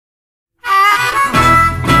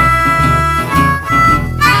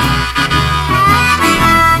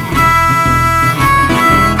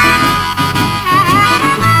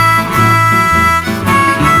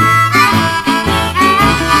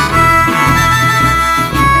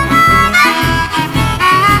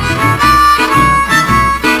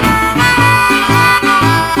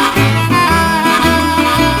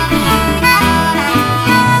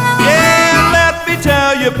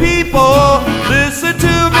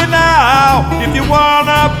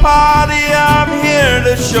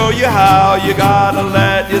to show you how. You gotta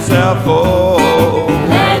let yourself go.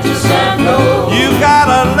 Let yourself go. You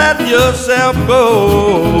gotta let yourself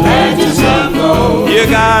go. Let yourself go. You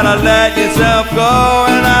gotta let yourself go,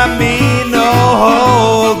 and I mean no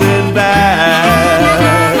holding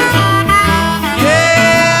back.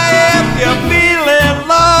 Yeah, if you're feeling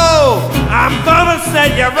low, I'm gonna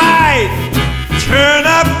set you right. Turn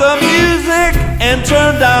up the music and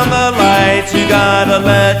turn down the lights. You gotta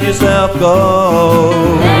let yourself go.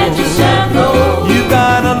 Let yourself go. You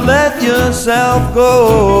gotta let yourself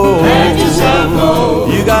go. Let yourself go.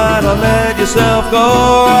 You gotta let yourself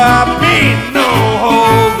go. I mean no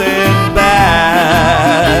holding back.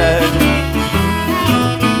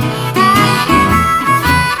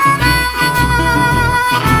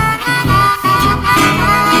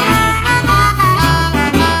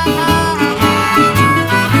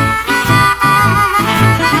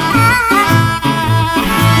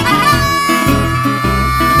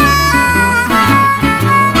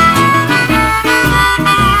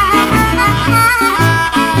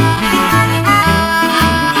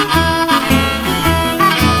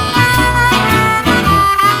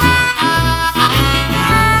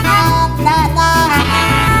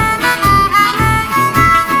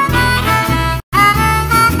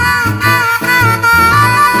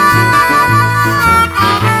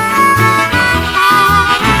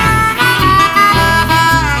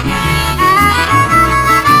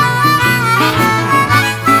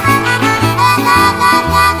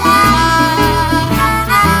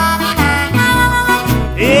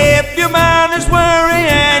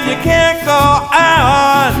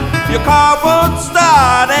 Your car won't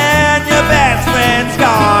start and your best friend's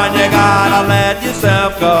gone. You gotta let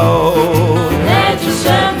yourself go. Let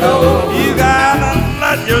yourself go. You gotta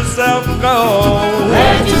let yourself go.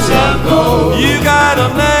 Let yourself go. You gotta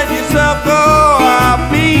let yourself go. I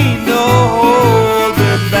mean no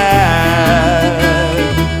holding back.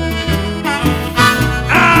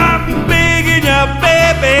 I'm begging you,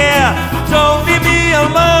 baby, don't leave me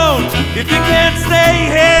alone. If you can't stay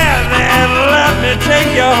here, then let me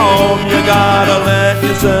take you home. You gotta let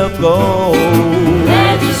yourself go.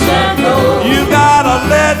 Let yourself go. You gotta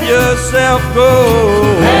let yourself go.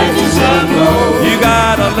 Let yourself go. You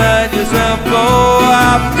gotta let yourself go.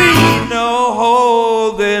 I mean no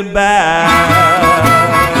holding back.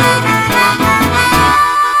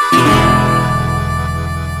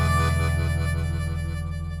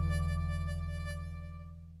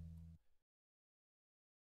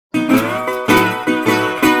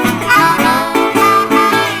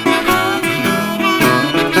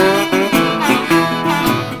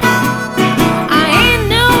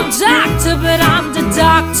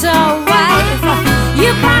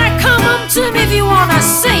 If you wanna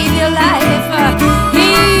save your life,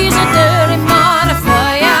 he's a dirty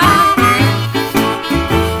motherfucker.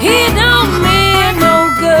 He don't mean no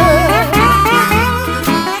good.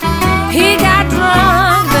 He got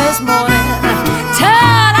drunk this morning,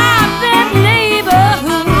 turned up the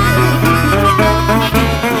neighborhood.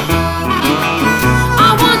 I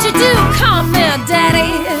want you to come here,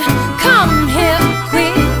 daddy, come here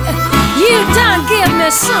quick. You done give me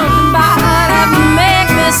something that make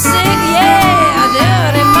me sick, yeah.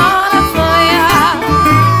 Dirty motherfucker.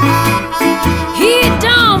 He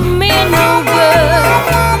don't mean no good.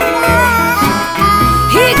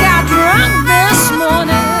 He got drunk this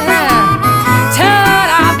morning,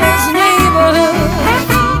 turned up his neighborhood.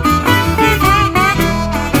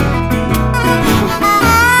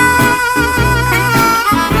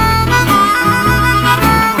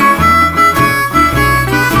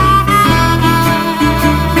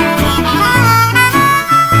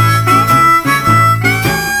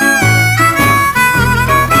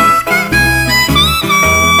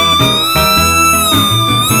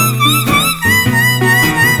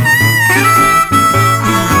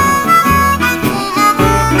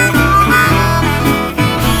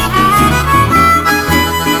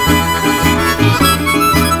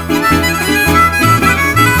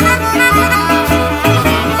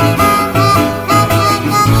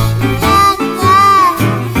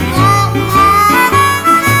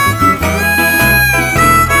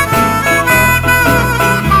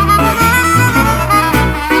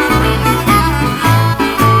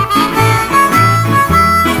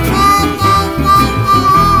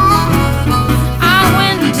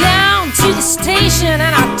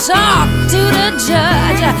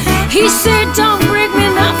 He said, don't bring me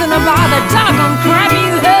nothing about the doggone crap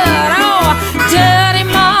you heard. Oh, dirty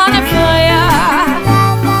motherfucker.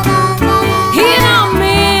 He don't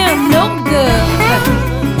mean no good.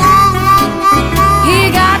 He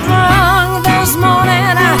got drunk this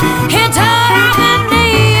morning. He turned out the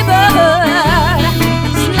neighborhood.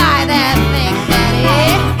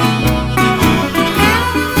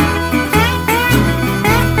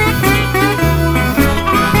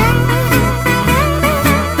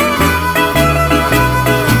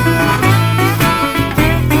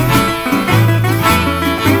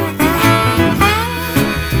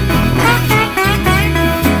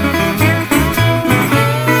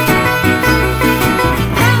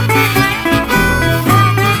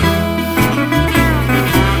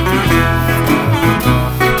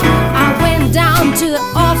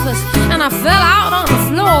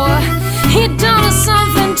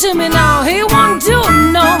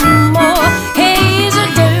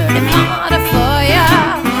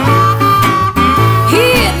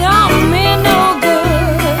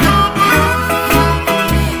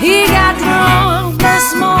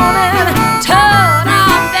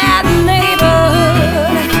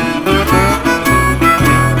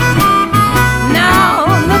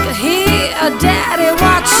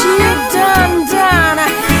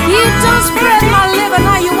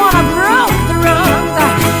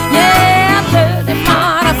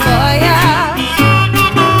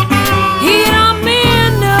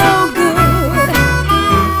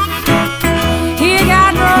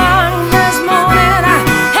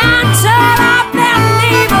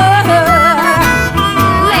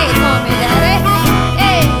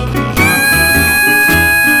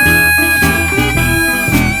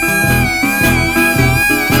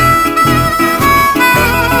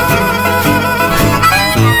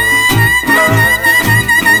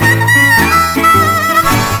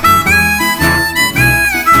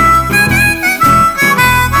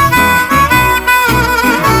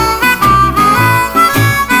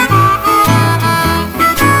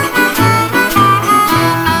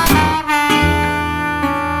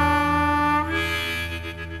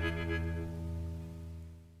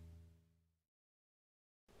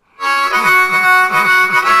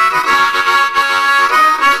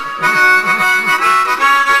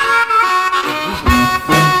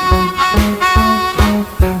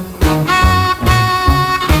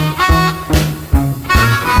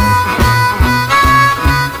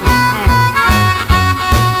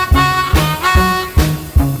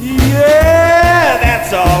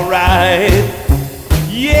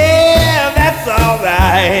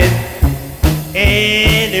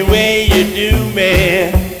 any way you do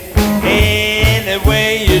me, any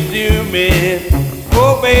way you do me.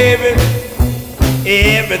 Oh baby,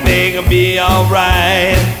 everything'll be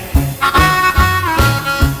alright.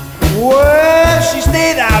 Well, she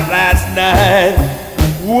stayed out last night.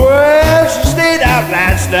 Well, she stayed out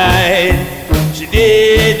last night. She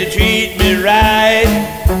did treat me right.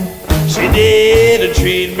 She did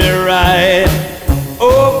treat me right.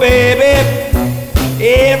 Oh baby,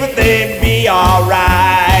 everything be alright.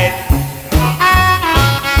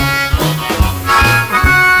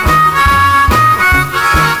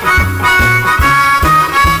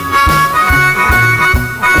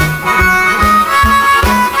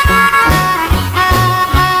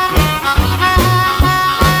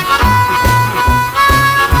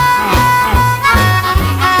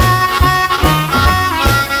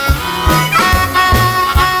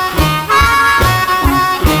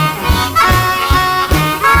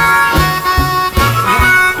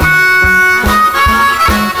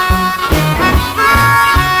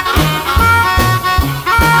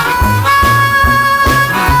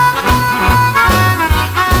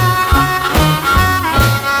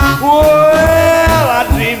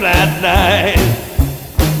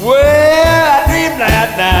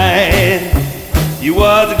 You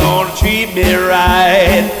wasn't gonna treat me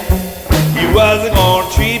right. You wasn't gonna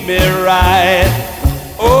treat me right.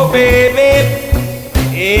 Oh baby,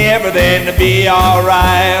 everything to be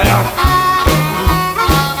alright.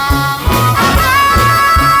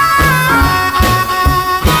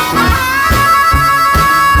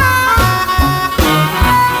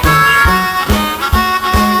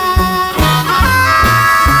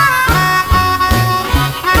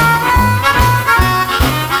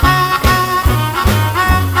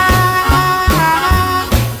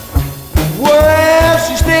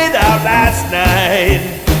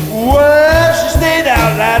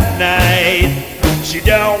 She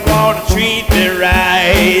don't wanna treat me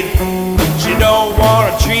right. She don't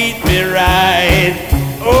wanna treat me right.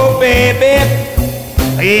 Oh baby,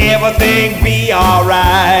 everything be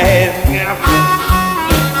alright.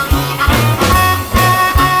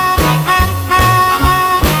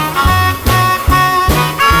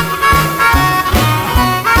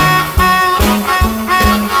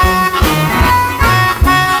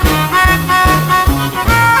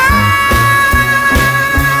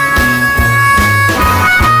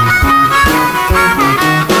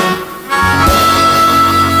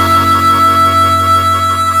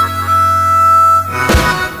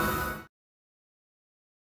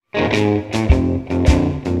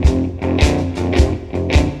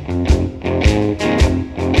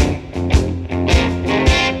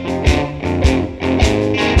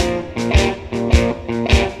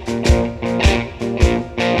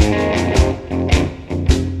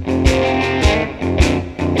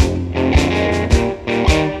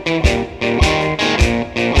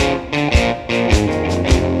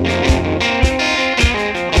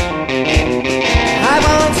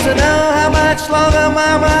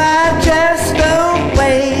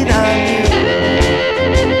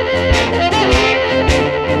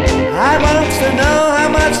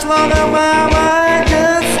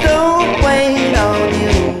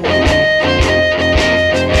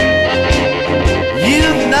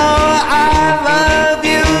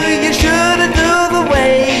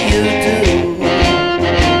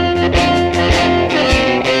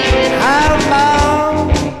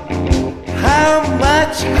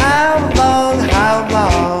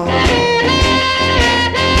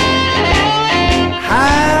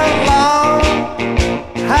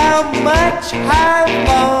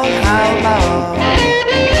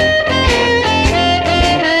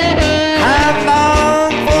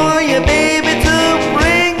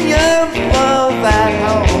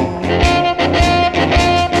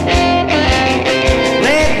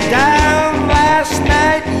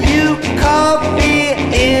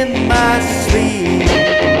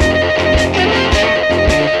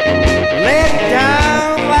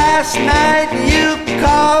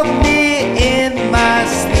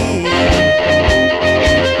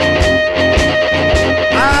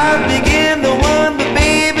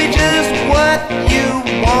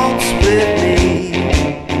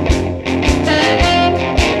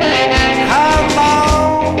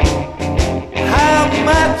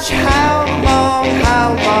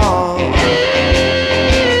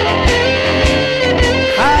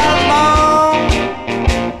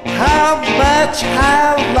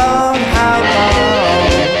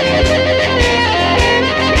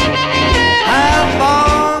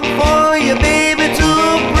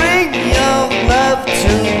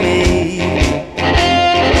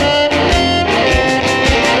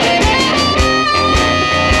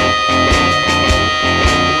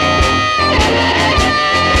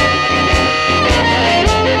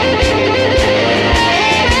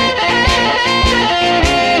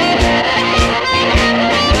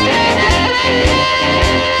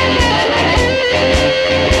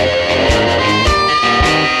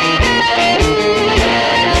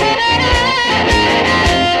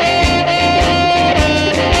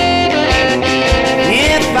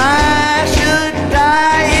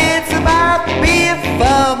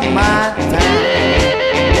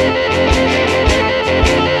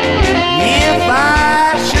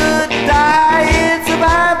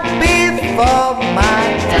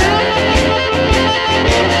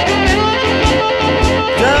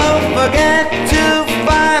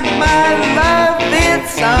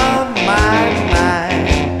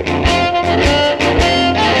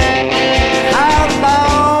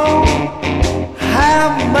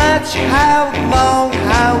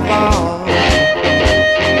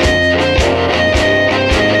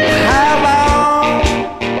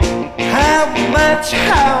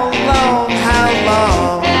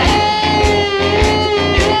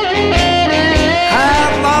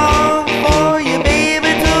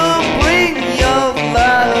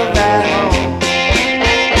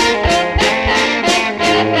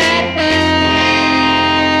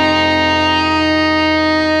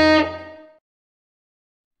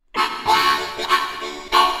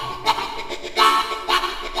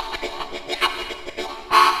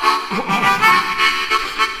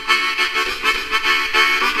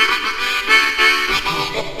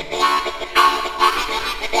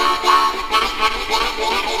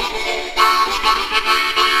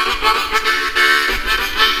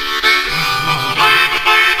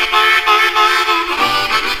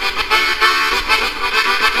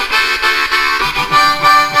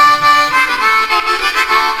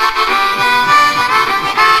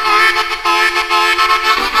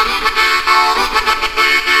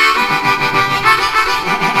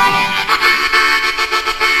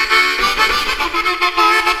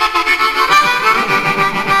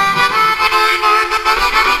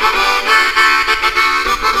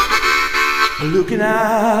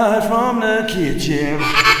 out from the kitchen.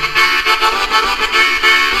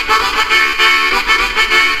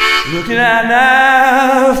 Looking out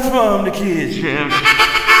now from the kitchen.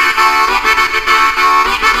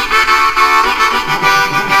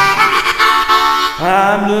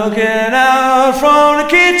 I'm looking out from the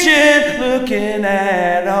kitchen, looking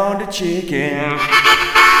at all the chicken.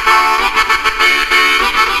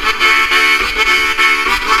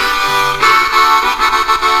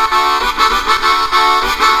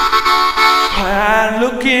 I'm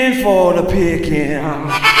looking for the picking.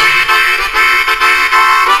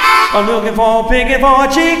 I'm looking for picking for a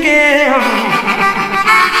chicken.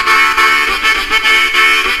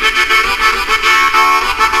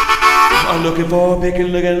 I'm looking for picking,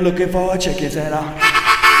 looking for chickens and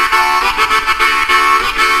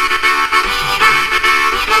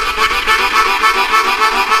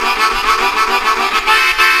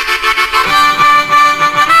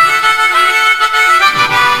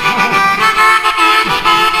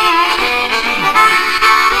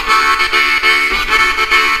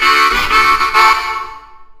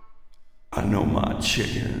I know my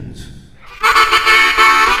chickens.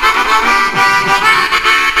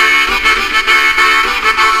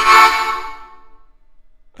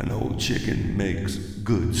 An old chicken makes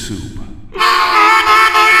good soup.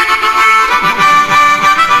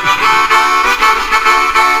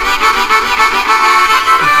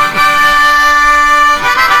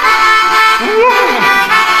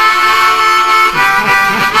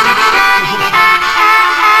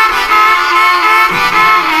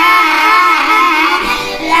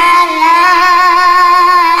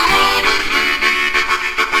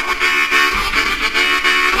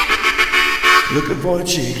 Looking for a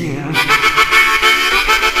chicken.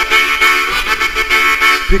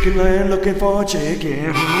 Picking land, looking for a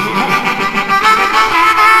chicken.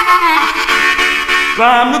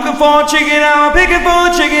 I'm looking for a chicken, I'm picking for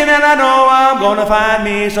a chicken, and I know I'm gonna find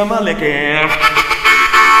me some licking.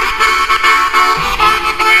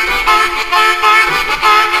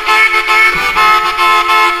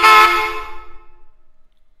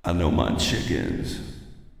 I know my chickens.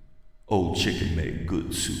 Old chicken make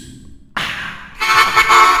good soup.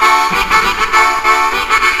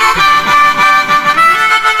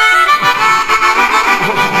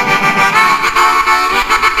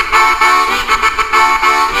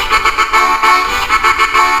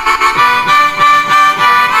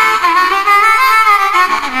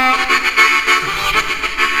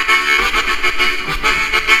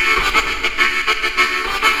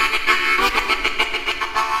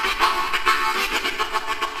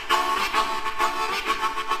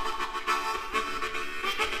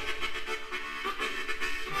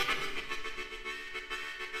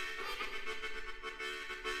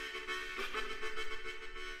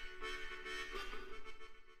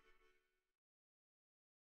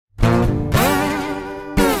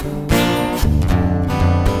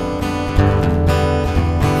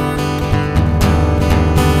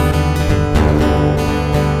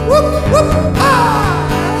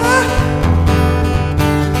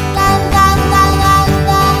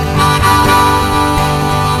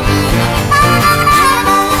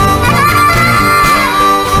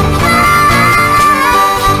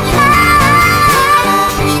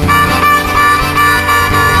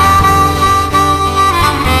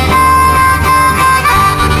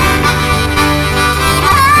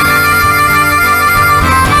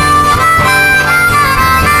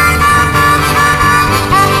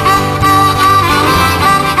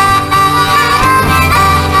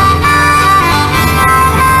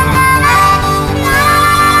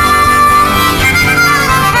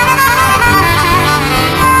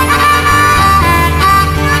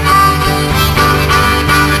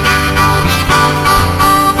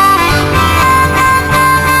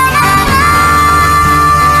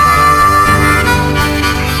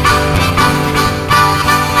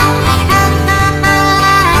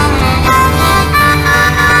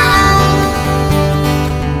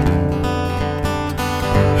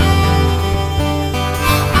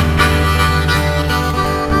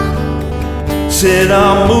 Said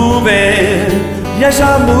I'm moving, yes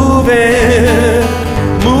I'm moving,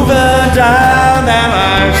 moving down that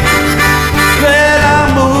line. Said I'm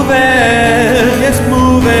moving, yes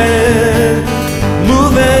moving,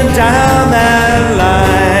 moving down that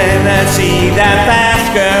line. I see that fast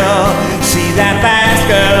girl, see that fast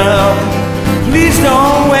girl. Please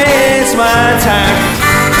don't waste my time.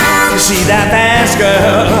 See that fast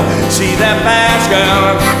girl, see that fast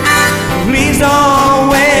girl. Please don't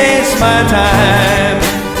waste my time.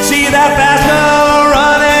 See that fast girl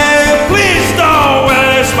running. Please don't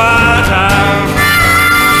waste my time.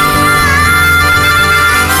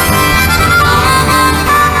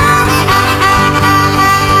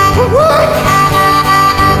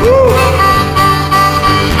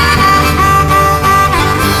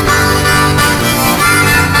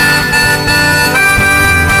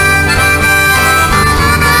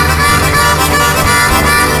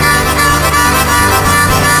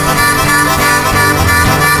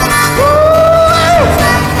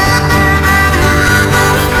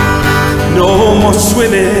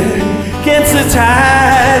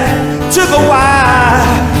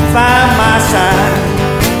 side.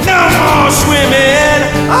 No more swimming,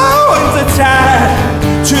 oh, the tide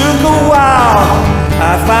took a while,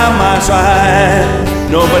 I found my stride.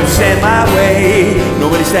 Nobody stand my way,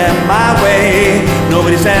 nobody stand my way,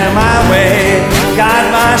 nobody stand my way. Got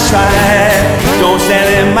my stride, don't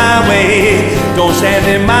stand in my way, don't stand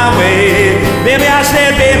in my way. Baby, I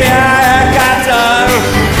said, baby, I got done,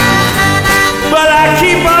 but I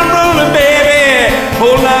keep on rolling, baby.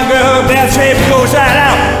 Hold on, girl, that shape goes right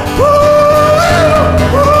out.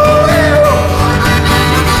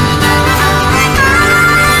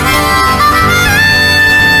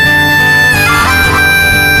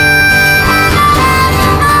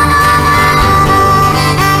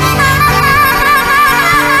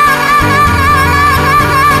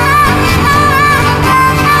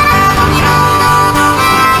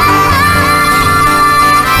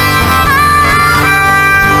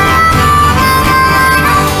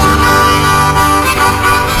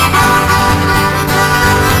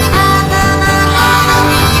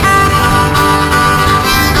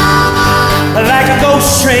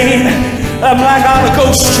 Train, I'm like on a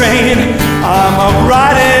ghost train. I'm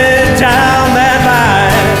riding down that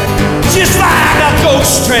line, just like a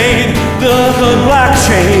ghost train, the black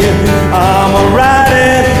train. I'm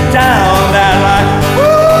riding down that line.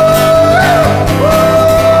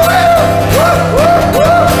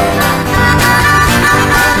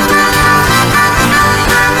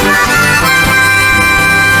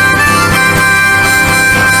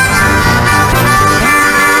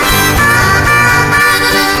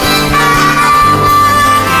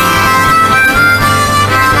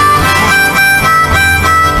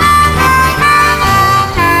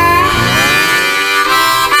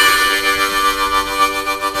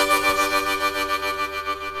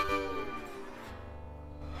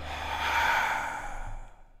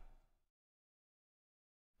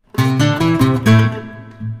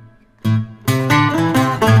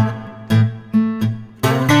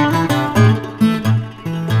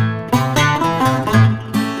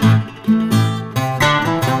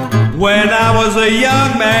 When I was a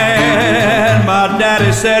young man, my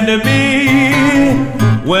daddy said to me,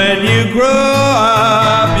 when you grow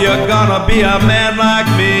up, you're gonna be a man like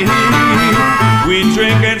me. We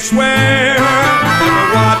drink and swear, and we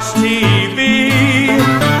watch TV.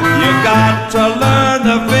 You got to learn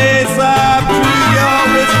to face up to your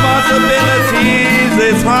responsibilities.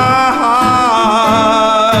 It's hard.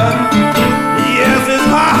 Yes, it's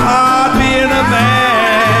hard being a man.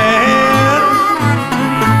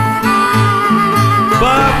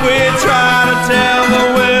 Try to tell the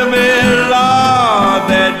women, Lord,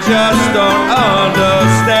 that just don't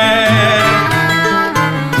understand.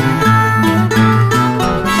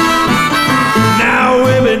 Now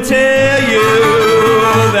women tell you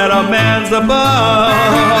that a man's above.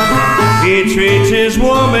 He treats his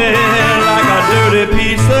woman like a dirty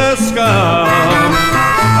piece of scum.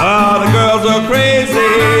 Oh, the girls are crazy,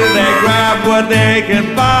 they grab what they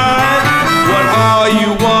can find. When all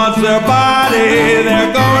you want's their body,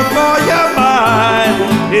 they're going for your mind.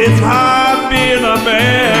 It's hard being a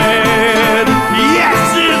man.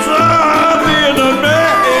 Yes, it's hard being a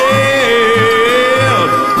man.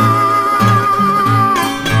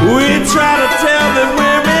 We try to tell the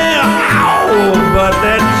women, ow, but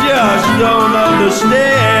they just don't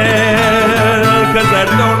understand. 'Cause they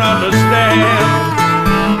don't understand.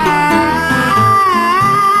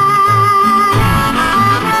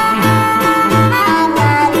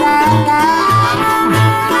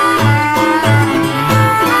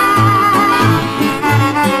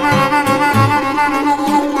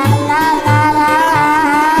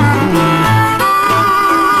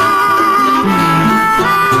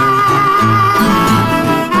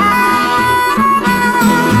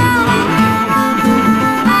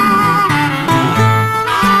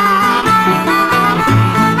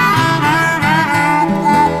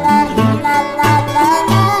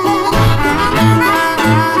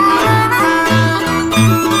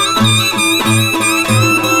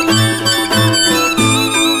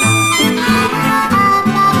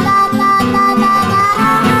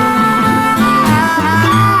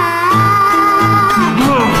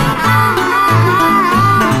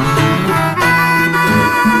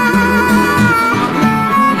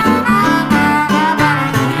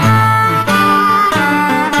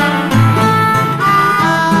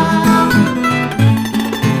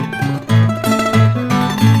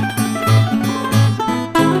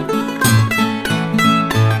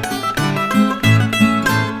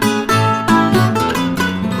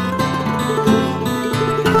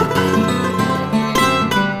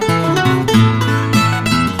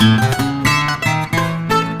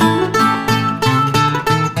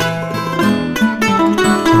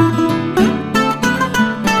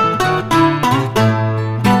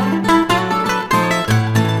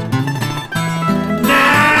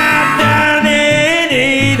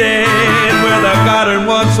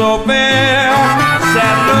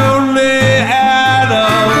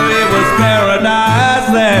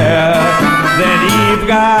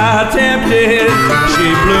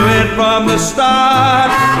 from the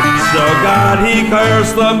start. So God, he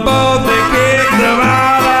cursed them both and kicked them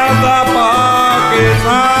out of the park. It's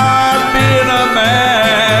hard being a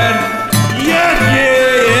man. Yes,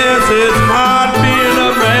 yes, it's hard being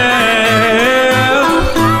a man.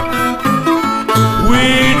 We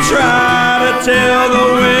try to tell the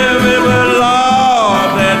women, but Lord,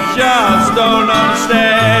 they just don't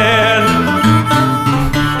understand.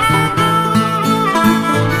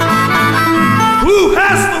 Who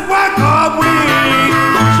has to work all week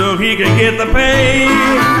so he can get the pay?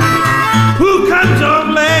 Who comes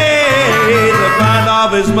home late to find all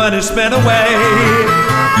his money spent away?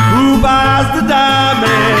 Who buys the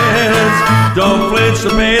diamonds, don't flinch to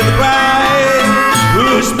pay the price?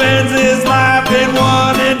 Who spends his life in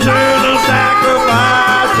one eternal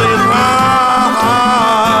sacrifice? It's hard.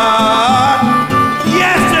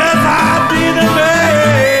 Yes, it's hard being a man.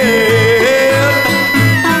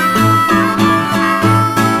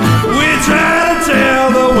 We try to tell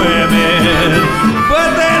the women, but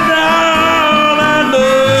they don't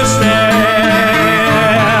understand.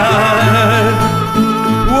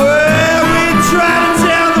 Well, we try to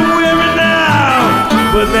tell the women now,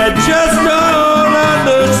 but they just don't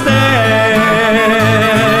understand.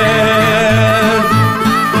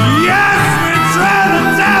 Yes, we try to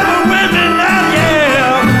tell the women that,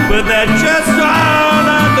 yeah, but they just don't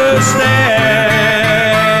understand.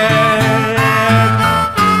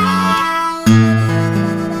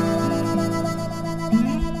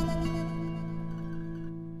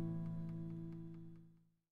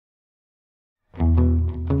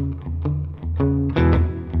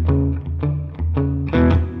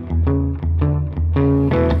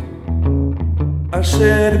 I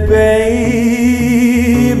said, baby,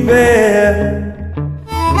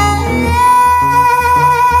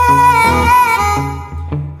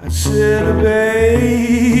 I said, baby,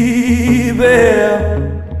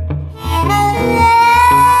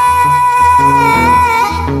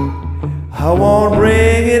 I won't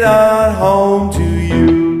bring it on home to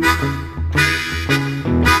you.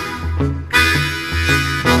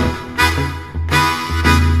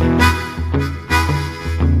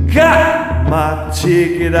 Got my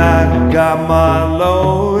ticket, I got my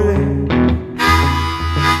load.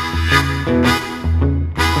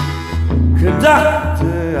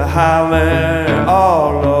 Conductor hollering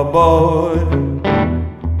all aboard.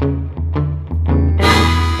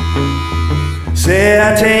 Say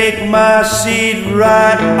I take my seat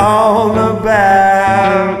right on the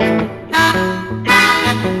back.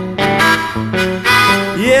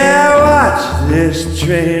 Yeah, watch this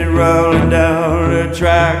train rolling down the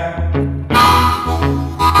track.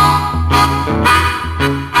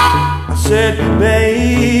 I said, baby,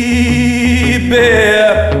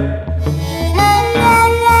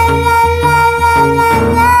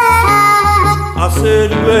 I said,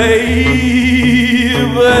 baby,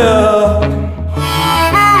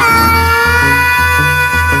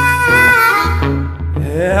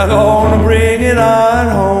 yeah, I'm gonna bring it on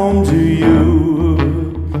home to you.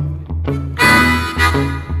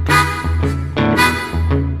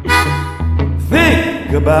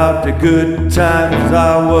 Think about the good times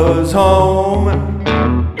I was home.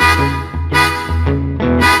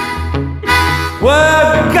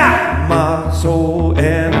 Well, I got my soul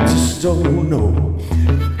and I just don't know.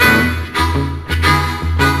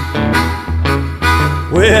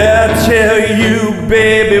 Well, I tell you,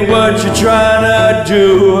 baby, what you trying to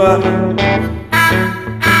do?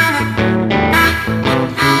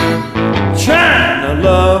 Trying to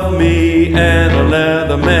love me and a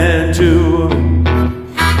leather man too.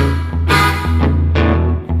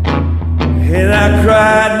 And I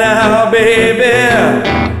cried now, baby,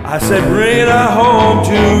 I said, bring it home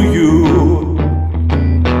to you.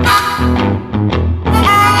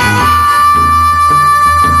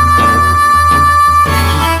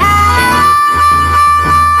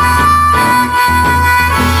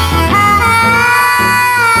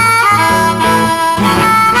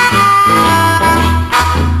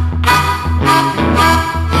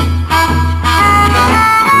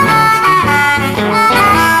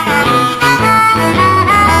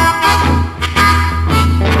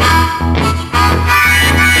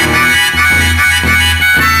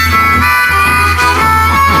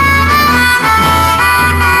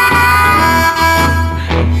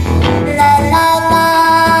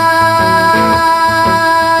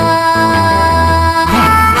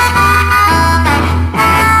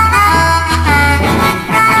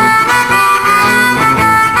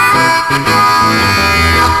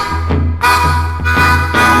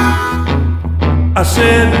 I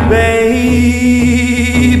said, baby,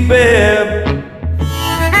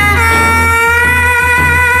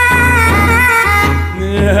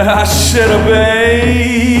 yeah, I said, oh, baby,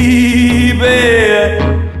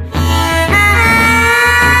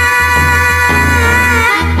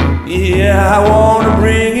 yeah, I want to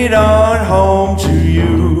bring it on home to you.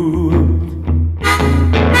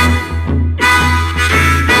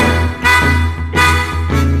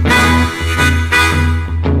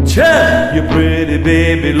 Tell your pretty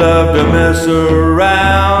baby love to mess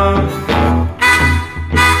around.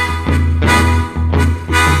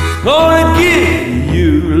 Gonna give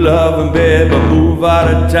you love and baby move out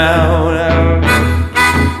of town.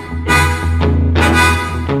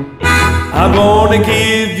 I'm gonna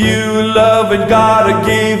give you love and gotta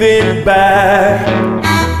give it back.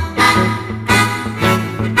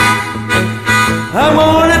 I'm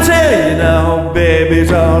gonna tell you now,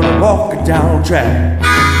 baby's on a walking down track.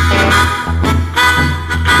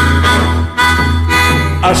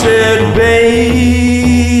 I said, baby,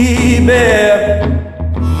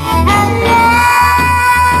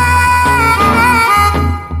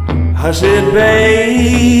 I said,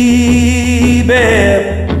 baby,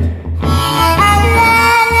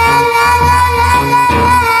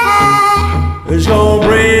 it's gonna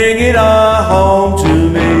bring it on home to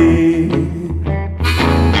me.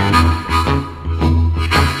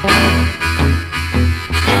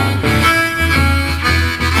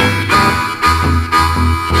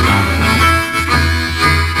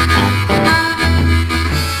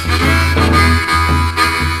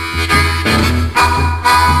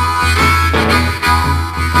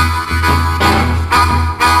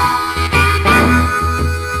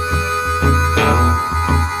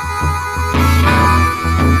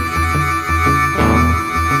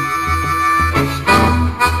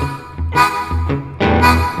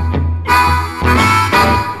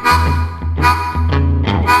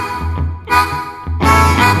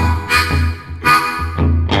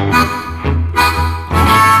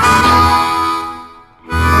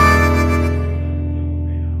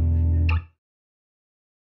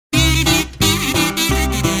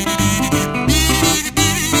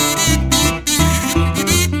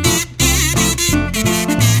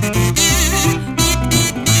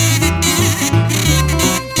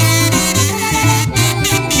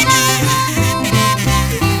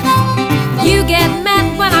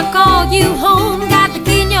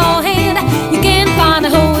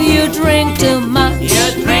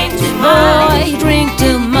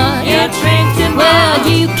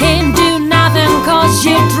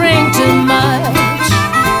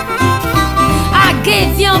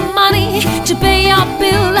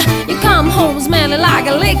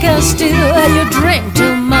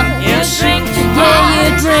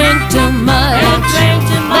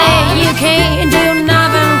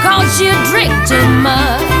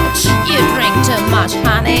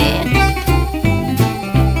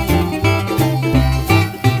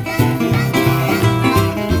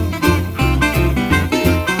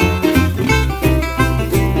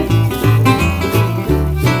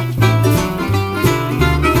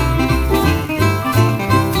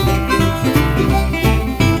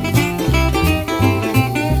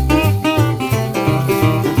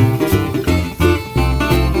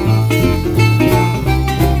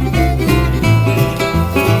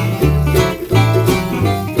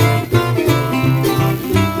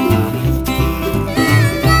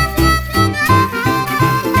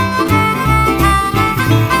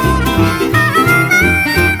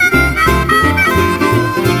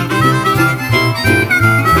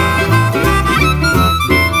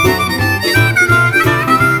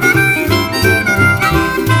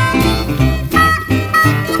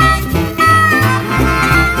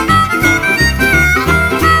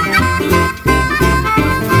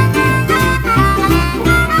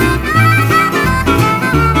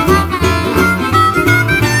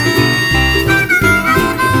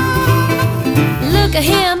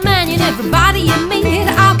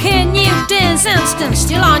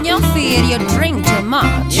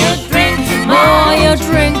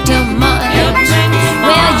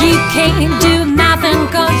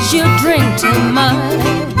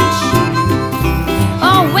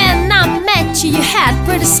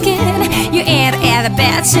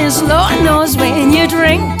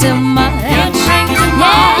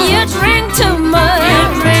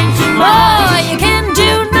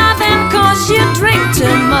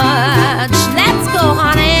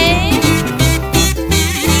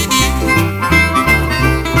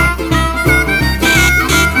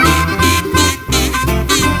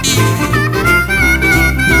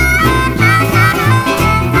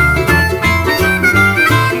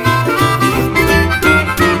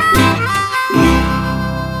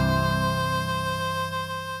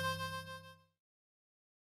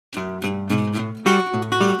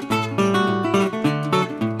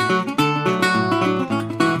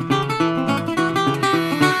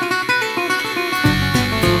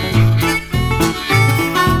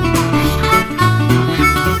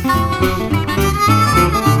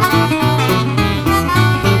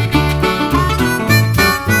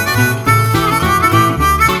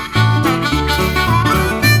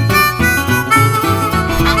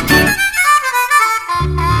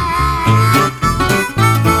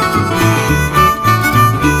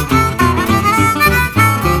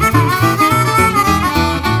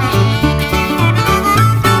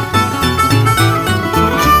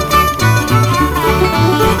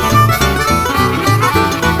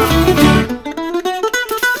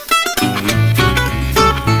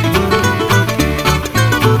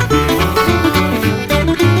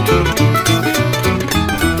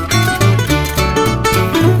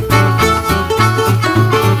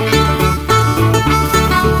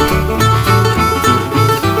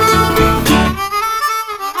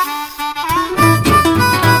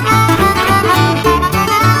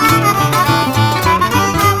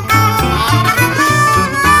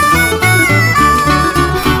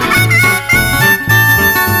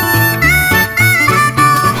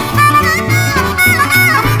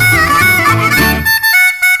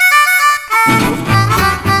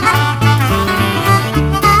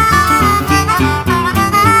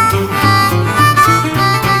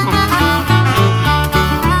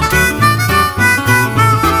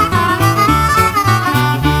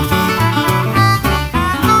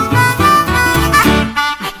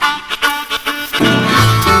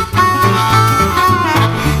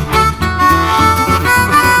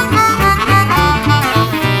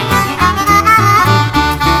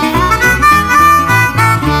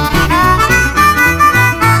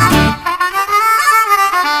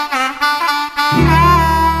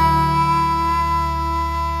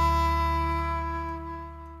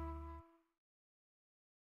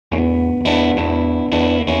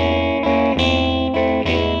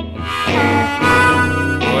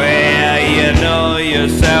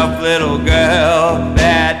 little girl,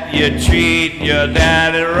 that you treat your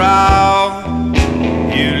daddy wrong.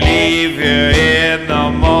 You leave here in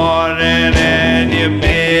the morning and you've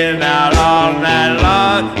been out all night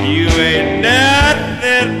long. You ain't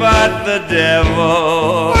nothing but the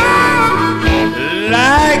devil.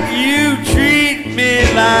 Like you treat me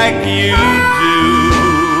like you do.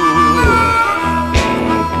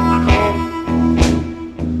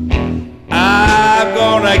 I'm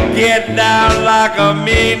gonna get down like a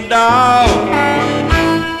mean dog.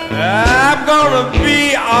 I'm gonna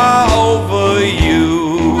be all over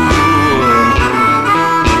you.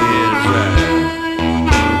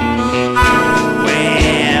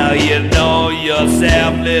 Well, you know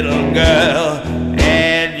yourself, little girl,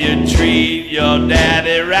 and you treat your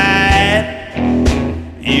daddy right.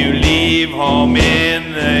 You leave home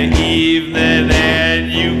in the evening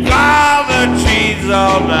and you call the trees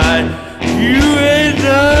all night. You ain't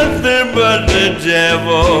nothing but the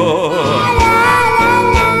devil.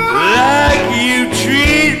 Like you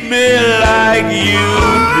treat me like you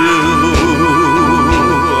do.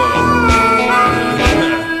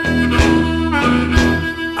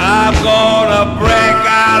 I'm gonna break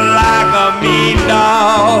out like a mean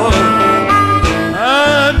dog.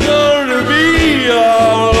 I'm gonna be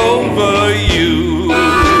all over you.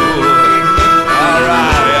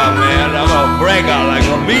 Alright, young man, I'm gonna break out like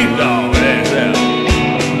a mean dog.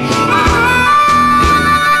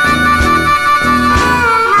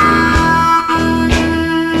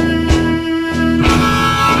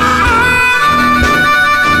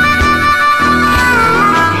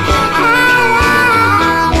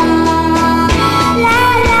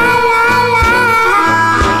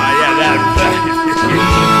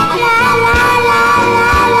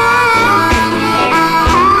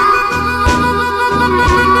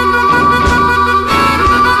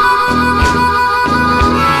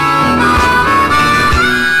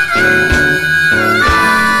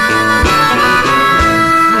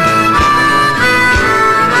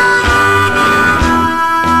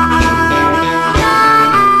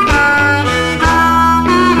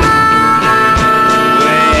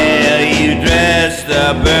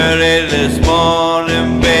 Early this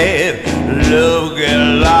morning, babe,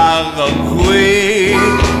 looking like a queen.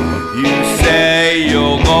 You say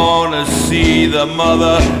you're gonna see the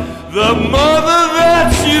mother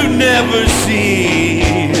that you never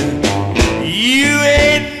seen. You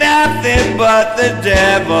ain't nothing but the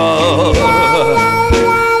devil.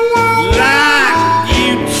 Like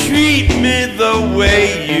you treat me the way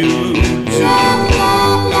you do.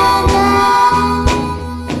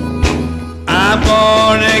 I'm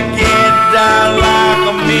gonna get down like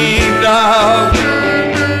a mean dog.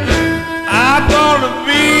 I'm gonna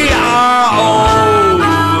be all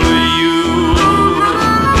over you.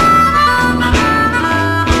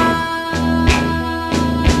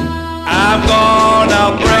 I'm gonna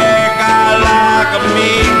break out like a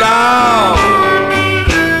mean dog.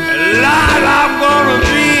 Like I'm gonna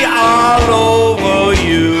be all over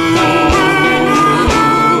you.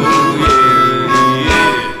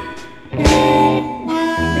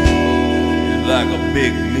 Like a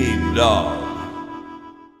big mean dog.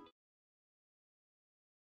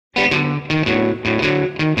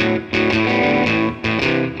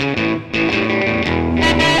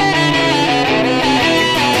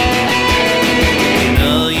 You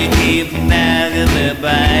know you keep nagging me,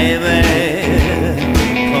 baby,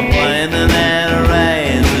 complaining that I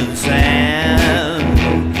raise in sand.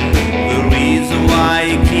 The reason why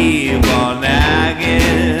you keep on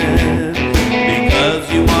nagging, because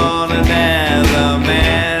you wanna never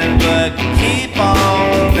man, but keep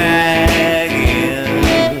on nagging,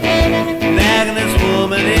 nagging this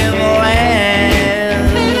woman in the land.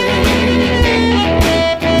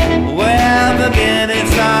 Well, the minute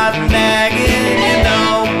start nagging, you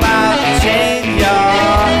know about to change your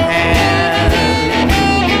hand.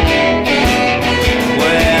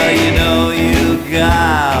 Well, you know you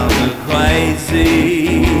got me crazy.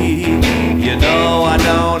 You know I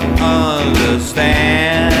don't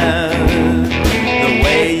understand the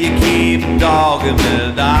way you keep dogging me,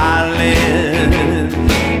 darling.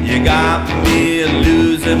 You got me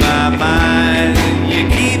losing my mind. You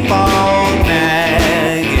keep on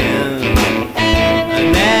nagging,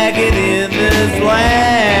 nagging in this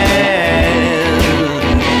land.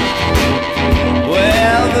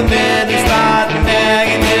 Well, the minute start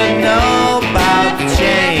nagging, you know about to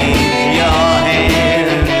change your hand.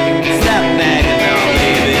 Stop nagging now,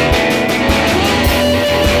 baby.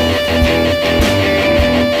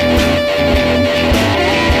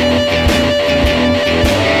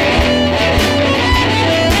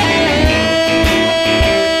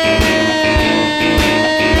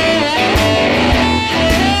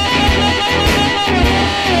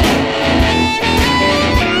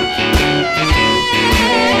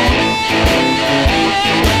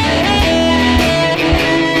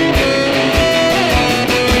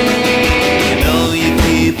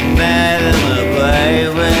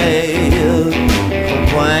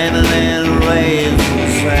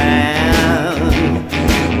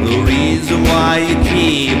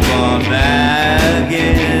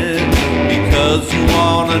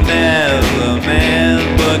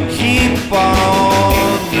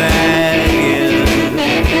 on nagging,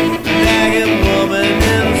 nagging woman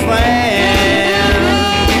in the land.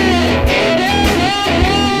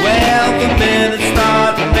 Well, the minute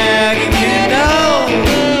start nagging, you know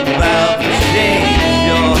about to shake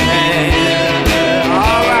your hand.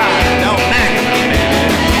 All right, don't nag me, baby.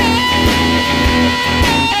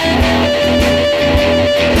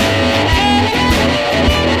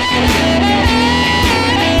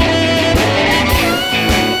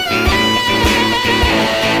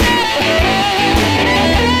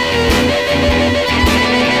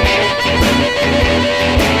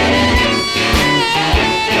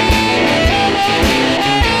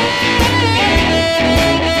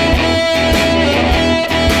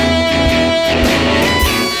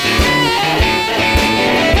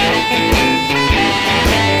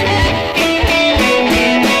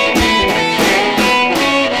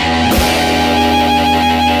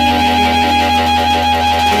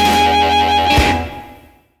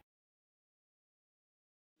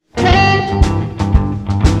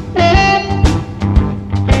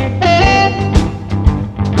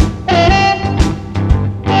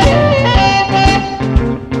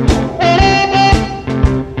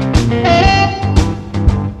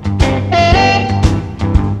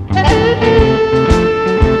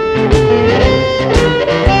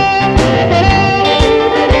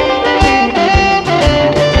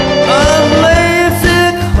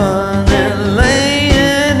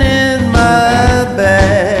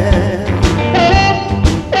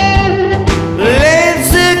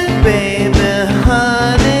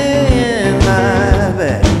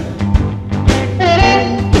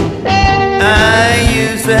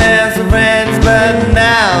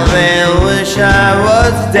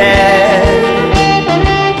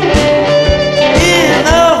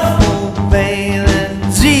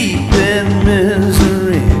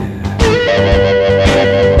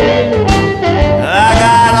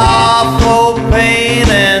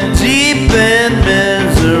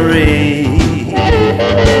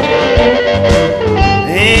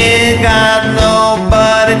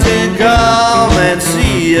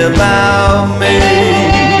 About me.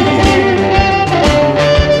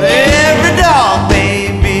 Every dog,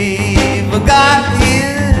 baby, forgot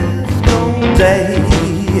his own day.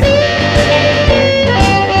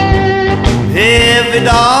 Every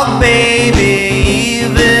dog, baby,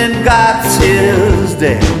 even got his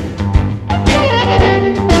day.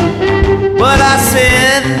 But I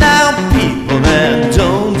said, now people, man,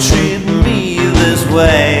 don't treat me this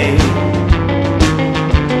way.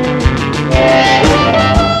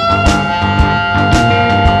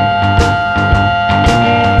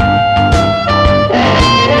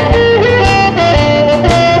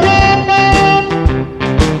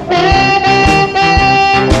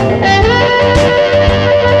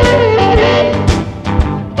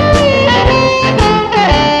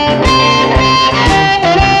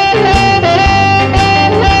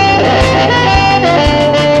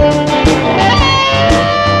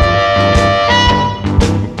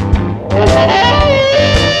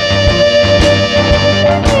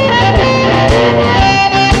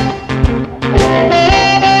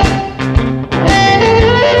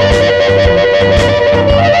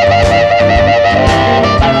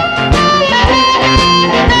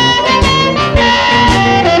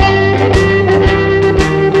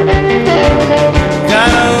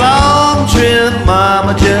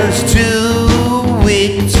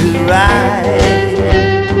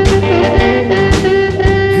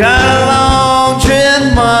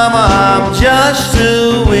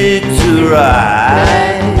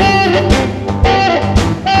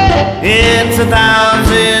 It's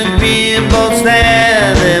 1,000 people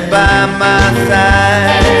standing by my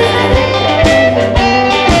side.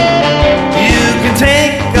 You can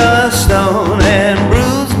take a stone and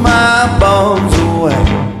bruise my bones away.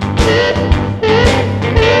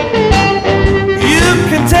 You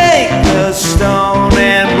can take a stone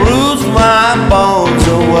and bruise my bones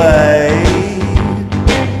away.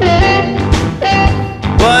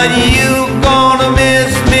 But you